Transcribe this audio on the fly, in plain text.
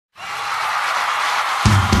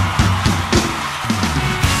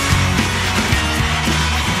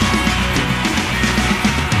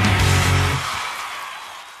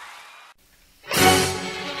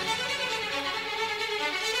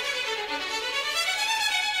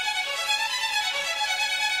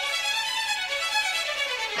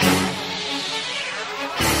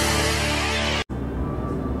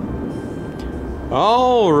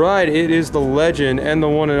All right, it is the legend and the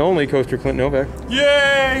one and only coaster Clint Novak.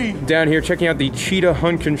 Yay! Down here checking out the Cheetah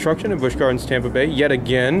Hunt construction at Busch Gardens Tampa Bay yet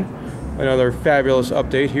again. Another fabulous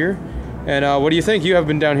update here. And what do you think? You haven't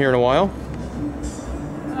been down here in a while.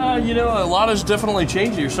 You know, a lot has definitely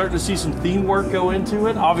changed. You're starting to see some theme work go into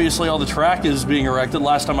it. Obviously, all the track is being erected.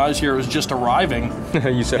 Last time I was here, it was just arriving.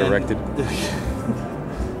 You said erected.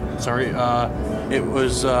 Sorry, it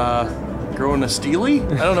was growing a steely?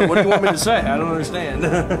 I don't know. What do you want me to say? I don't understand.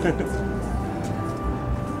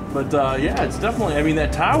 But yeah, it's definitely, I mean,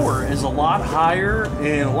 that tower is a lot higher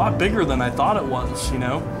and a lot bigger than I thought it was, you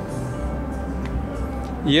know?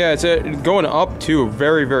 Yeah, it's going up too,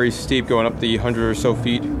 very, very steep, going up the 100 or so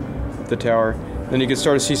feet of the tower. Then you can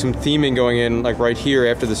start to see some theming going in, like right here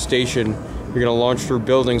after the station. You're going to launch through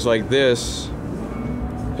buildings like this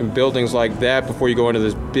and buildings like that before you go into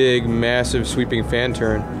this big, massive, sweeping fan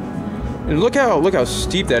turn. And look how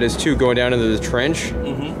steep that is too, going down into the trench.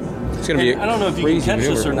 Mm-hmm. It's going to be I don't know if you can catch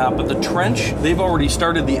this or not, but the trench, they've already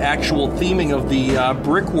started the actual theming of the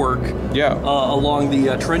brickwork along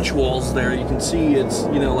the trench walls there. You can see it's,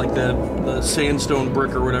 you know, like the sandstone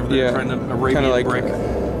brick or whatever they're trying to, Arabian like brick.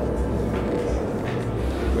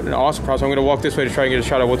 An awesome process. I'm going to walk this way to try and get a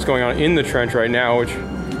shot of what's going on in the trench right now, which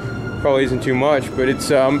probably isn't too much, but it's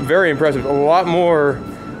very impressive. A lot more.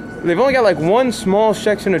 They've only got like one small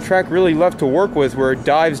section of track really left to work with where it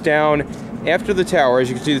dives down after the tower. As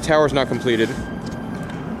you can see, the tower's not completed.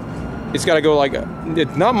 It's got to go like,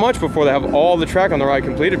 it's not much before they have all the track on the ride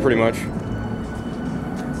completed pretty much.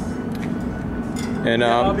 And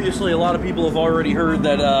obviously a lot of people have already heard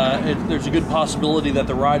that there's a good possibility that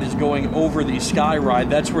the ride is going over the sky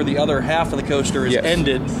ride. That's where the other half of the coaster is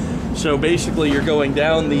ended. So basically you're going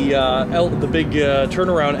down the big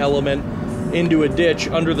turnaround element into a ditch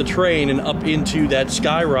under the train and up into that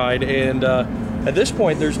sky ride. And at this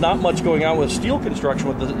point, there's not much going on with steel construction.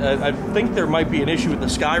 With the, I think there might be an issue with the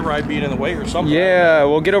sky ride being in the way or something. Yeah,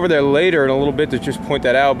 we'll get over there later in a little bit to just point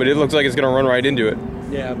that out, but it looks like it's going to run right into it.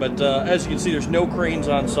 Yeah, but as you can see, there's no cranes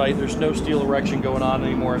on site. There's no steel erection going on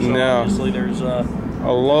anymore. So obviously there's a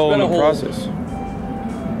lull in the process.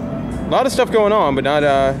 A lot of stuff going on, but not.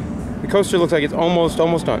 The coaster looks like it's almost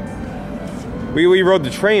done. We rode the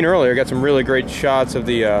train earlier. Got some really great shots of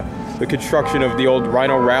the construction of the old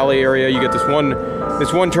Rhino Rally area. You get this one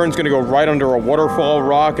turn's going to go right under a waterfall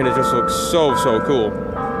rock, and it just looks so cool.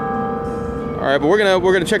 All right, but we're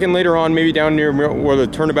gonna check in later on, maybe down near where the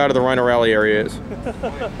turnabout of the Rhino Rally area is.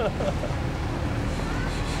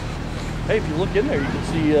 Hey, if you look in there, you can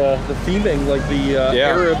see the theming, like the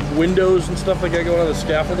Arab windows and stuff like that going on the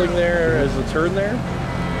scaffolding there as the turn there.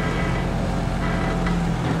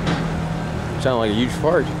 Sound like a huge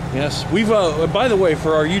fart. Yes, we've. By the way,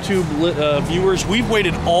 for our YouTube viewers, we've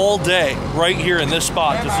waited all day right here in this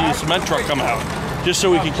spot to see a cement truck come out, just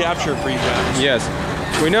so we could capture it for you guys. Yes,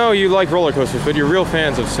 we know you like roller coasters, but you're real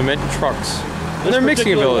fans of cement trucks and their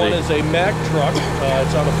mixing ability. This particular one is a Mack truck.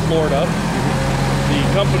 It's out of Florida. The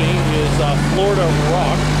company is Florida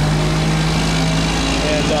Rock,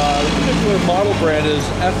 and the particular model brand is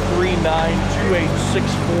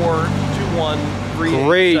F39286421.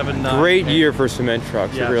 Great year for cement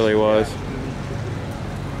trucks. Yes, it really was.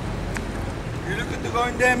 You look at the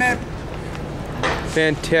going there, man.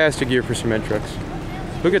 Fantastic year for cement trucks.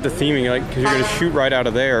 Look at the theming, like, because you're going to shoot right out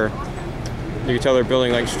of there. You can tell they're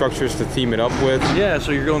building like structures to theme it up with. Yeah,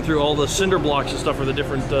 so you're going through all the cinder blocks and stuff for the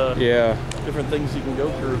different different things you can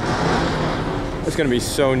go through. It's going to be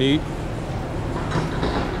so neat.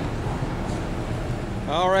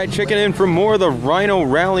 All right, checking in for more of the Rhino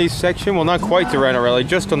Rally section. Well, not quite the Rhino Rally,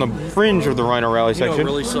 just on the fringe of the Rhino Rally section. You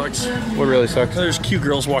know what really sucks? What really sucks? There's cute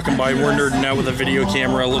girls walking by and we're nerding out with a video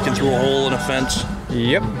camera looking through a hole in a fence.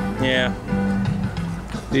 Yep. Yeah.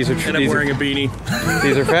 These are and I'm wearing a beanie.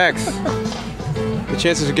 These are facts. The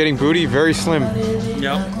chances of getting booty, very slim.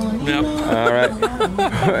 Yep. All right.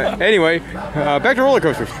 Anyway, back to roller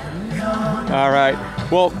coasters. All right.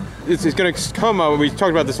 Well, it's going to come, we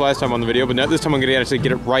talked about this last time on the video, but now this time I'm going to actually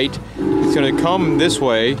get it right. It's going to come this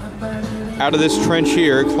way, out of this trench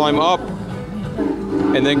here, climb up,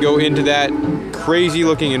 and then go into that crazy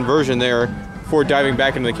looking inversion there before diving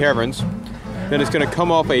back into the caverns. Then it's going to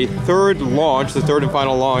come off a third launch, the third and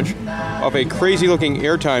final launch, off a crazy looking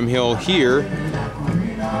airtime hill here,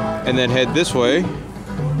 and then head this way,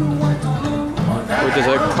 which is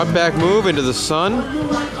a cutback move into the sun,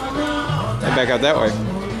 and back out that way.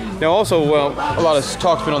 Now also, well, a lot of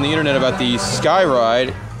talk's been on the internet about the Sky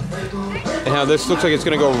Ride and how this looks like it's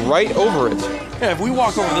going to go right over it. Yeah, if we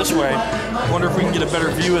walk over this way, I wonder if we can get a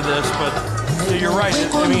better view of this, but So you're right.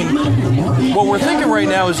 I mean, what we're thinking right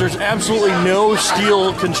now is there's absolutely no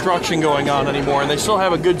steel construction going on anymore, and they still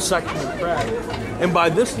have a good section of track. And by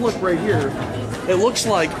this look right here, it looks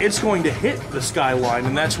like it's going to hit the skyline,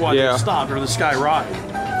 and that's why they stopped, or the sky ride.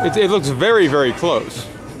 It looks very, very close.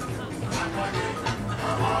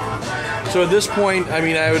 So at this point, I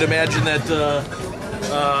mean, I would imagine that the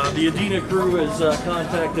Adina crew has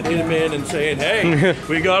contacted Inman and saying, hey,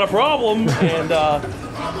 we got a problem. And,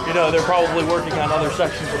 you know, they're probably working on other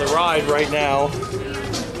sections of the ride right now.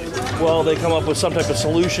 Well, they come up with some type of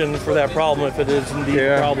solution for that problem if it is indeed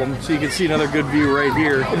a problem. So you can see another good view right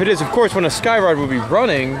here. If it is, of course, when a sky ride would be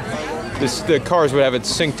running, the cars would have it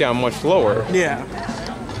sink down much lower. Yeah.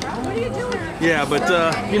 Yeah, but,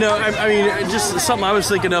 you know, I mean, just something I was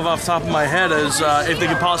thinking of off the top of my head is if they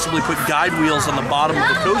could possibly put guide wheels on the bottom of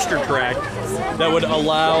the coaster track that would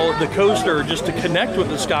allow the coaster just to connect with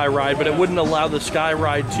the sky ride, but it wouldn't allow the sky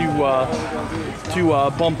ride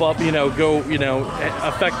to bump up, you know, go, you know,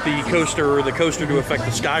 affect the coaster or the coaster to affect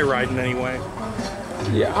the sky ride in any way.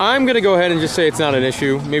 Yeah, I'm going to go ahead and just say it's not an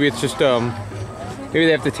issue. Maybe it's just, maybe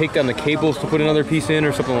they have to take down the cables to put another piece in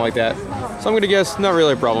or something like that. So I'm going to guess not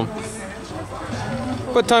really a problem.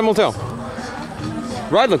 But time will tell.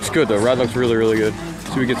 Ride looks good though. Ride looks really, really good.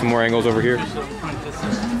 So we get some more angles over here.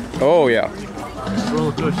 Oh yeah.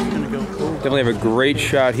 Definitely have a great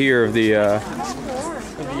shot here of the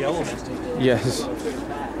elements. Yes.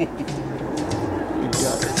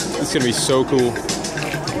 It's gonna be so cool.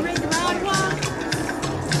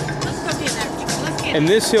 And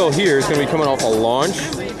this hill here is gonna be coming off a launch.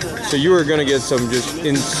 So you are gonna get some just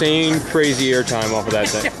insane, crazy airtime off of that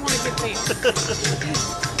thing.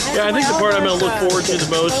 Yeah, I think the part I'm going to look forward to the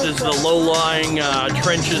most is the low-lying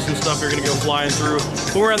trenches and stuff you're going to go flying through.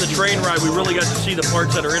 When we're on the train ride, we really got to see the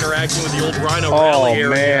parts that are interacting with the old Rhino Rally area.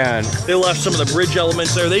 Man. They left some of the bridge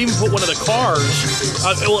elements there. They even put one of the cars,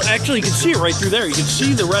 well, actually, you can see it right through there. You can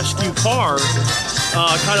see the rescue car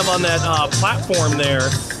kind of on that platform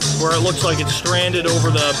there where it looks like it's stranded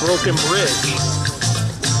over the broken bridge.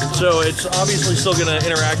 So it's obviously still going to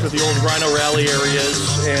interact with the old Rhino Rally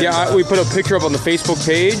areas. And, yeah, we put a picture up on the Facebook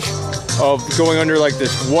page of going under like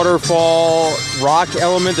this waterfall rock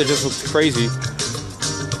element that just looks crazy.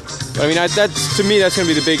 I mean, that's to me, that's going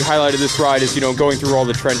to be the big highlight of this ride is, you know, going through all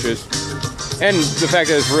the trenches. And the fact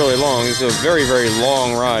that it's really long. It's a very, very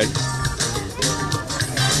long ride.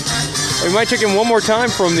 We might check in one more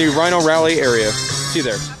time from the Rhino Rally area. See you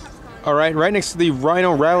there. All right, right next to the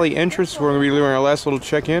Rhino Rally entrance, we're going to be doing our last little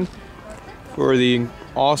check-in for the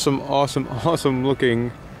awesome, awesome, awesome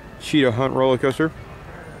looking Cheetah Hunt roller coaster.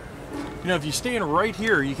 You know, if you stand right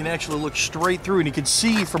here, you can actually look straight through and you can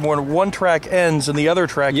see from where one track ends and the other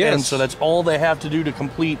track ends. So that's all they have to do to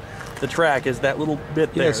complete the track is that little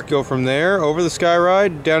bit there. Yes, go from there over the sky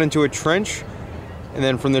ride down into a trench, and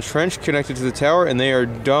then from the trench connected to the tower, and they are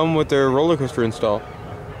done with their roller coaster install.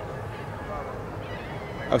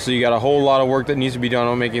 Obviously, you got a whole lot of work that needs to be done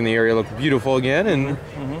on making the area look beautiful again and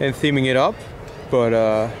theming it up. But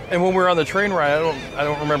and when we were on the train ride, I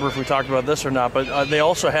don't remember if we talked about this or not, but they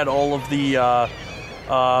also had all of the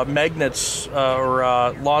magnets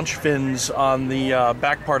or launch fins on the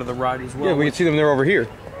back part of the ride as well. Yeah, we can see them there over here.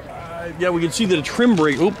 Yeah, we can see the trim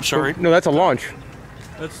brake. Oops, sorry. No, that's a launch.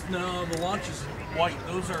 No, the launch is white.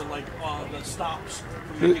 Those are like the stops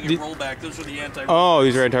for making a rollback. Those are the anti-rollbacks. Oh,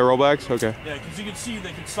 these are anti-rollbacks? Okay. Yeah, because you can see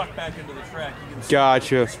they can suck back into the track. You can see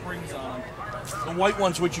gotcha. The springs on them. The white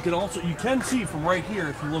ones, which you can see from right here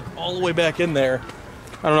if you look all the way back in there.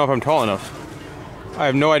 I don't know if I'm tall enough. I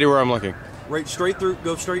have no idea where I'm looking. Right straight through.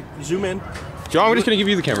 Go straight. Zoom in. John, I'm just going to give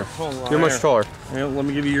you the camera. You're much taller. Yeah, let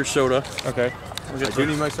me give you your soda. Okay. I do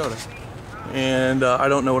need my soda. And I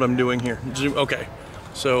don't know what I'm doing here. Zoom. Okay.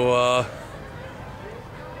 So,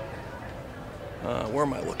 where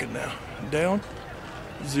am I looking now? Down.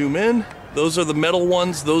 Zoom in. Those are the metal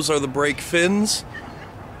ones. Those are the brake fins.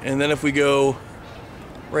 And then if we go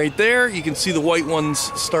right there, you can see the white ones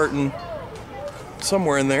starting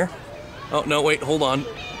somewhere in there. Oh, no, wait, hold on.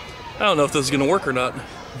 I don't know if this is going to work or not.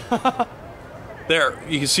 There,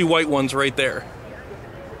 you can see white ones right there.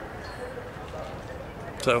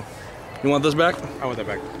 So, you want this back? I want that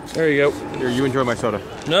back. There you go. Here, you enjoy my soda.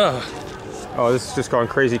 No. Oh, this is just going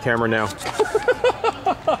crazy camera now.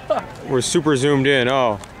 We're super zoomed in.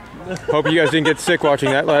 Oh. Hope you guys didn't get sick watching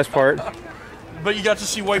that last part. But you got to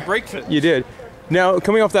see white brake fins. You did. Now,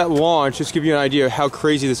 coming off that launch, just to give you an idea of how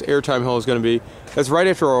crazy this airtime hill is going to be. That's right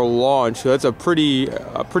after our launch, so that's a pretty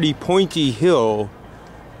pointy hill.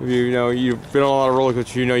 If you know, you've been on a lot of roller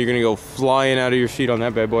coasters, you know you're going to go flying out of your seat on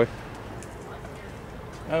that bad boy.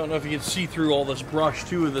 I don't know if you can see through all this brush,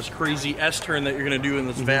 too, of this crazy S-turn that you're going to do in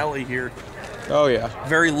this valley here. Oh yeah.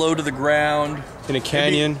 Very low to the ground. In a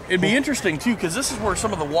canyon. It'd be interesting too, because this is where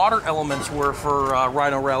some of the water elements were for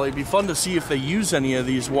Rhino Rally. It'd be fun to see if they use any of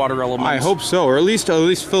these water elements. I hope so, or at least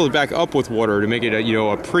fill it back up with water to make it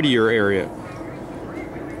a prettier area.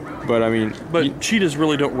 But I mean, cheetahs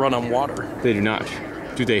really don't run on water. They do not.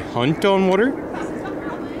 Do they hunt on water?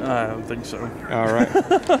 I don't think so. All right.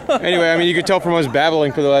 Anyway, I mean, you could tell from us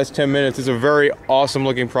babbling for the last 10 minutes. It's a very awesome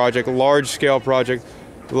looking project, large-scale project.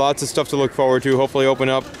 Lots of stuff to look forward to. Hopefully open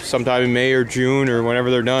up sometime in May or June or whenever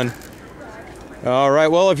they're done. All right.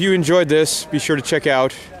 Well, if you enjoyed this, be sure to check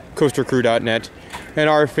out coastercrew.net and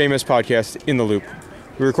our famous podcast, In the Loop.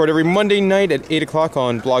 We record every Monday night at 8 o'clock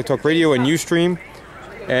on Blog Talk Radio and Ustream.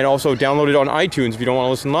 And also download it on iTunes if you don't want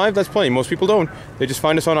to listen live. That's plenty. Most people don't. They just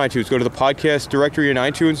find us on iTunes. Go to the podcast directory in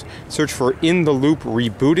iTunes, search for In the Loop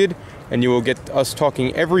Rebooted, and you will get us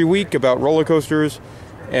talking every week about roller coasters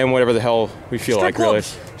and whatever the hell we feel like, really.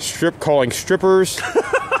 Calling strippers,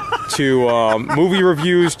 to movie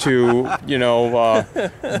reviews, to,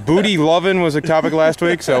 booty loving was a topic last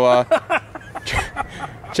week. So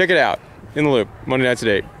check it out. In the Loop, Monday nights at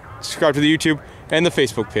 8. Subscribe to the YouTube and the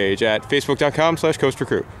Facebook page at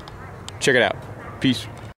facebook.com/coastercrew. Check it out. Peace.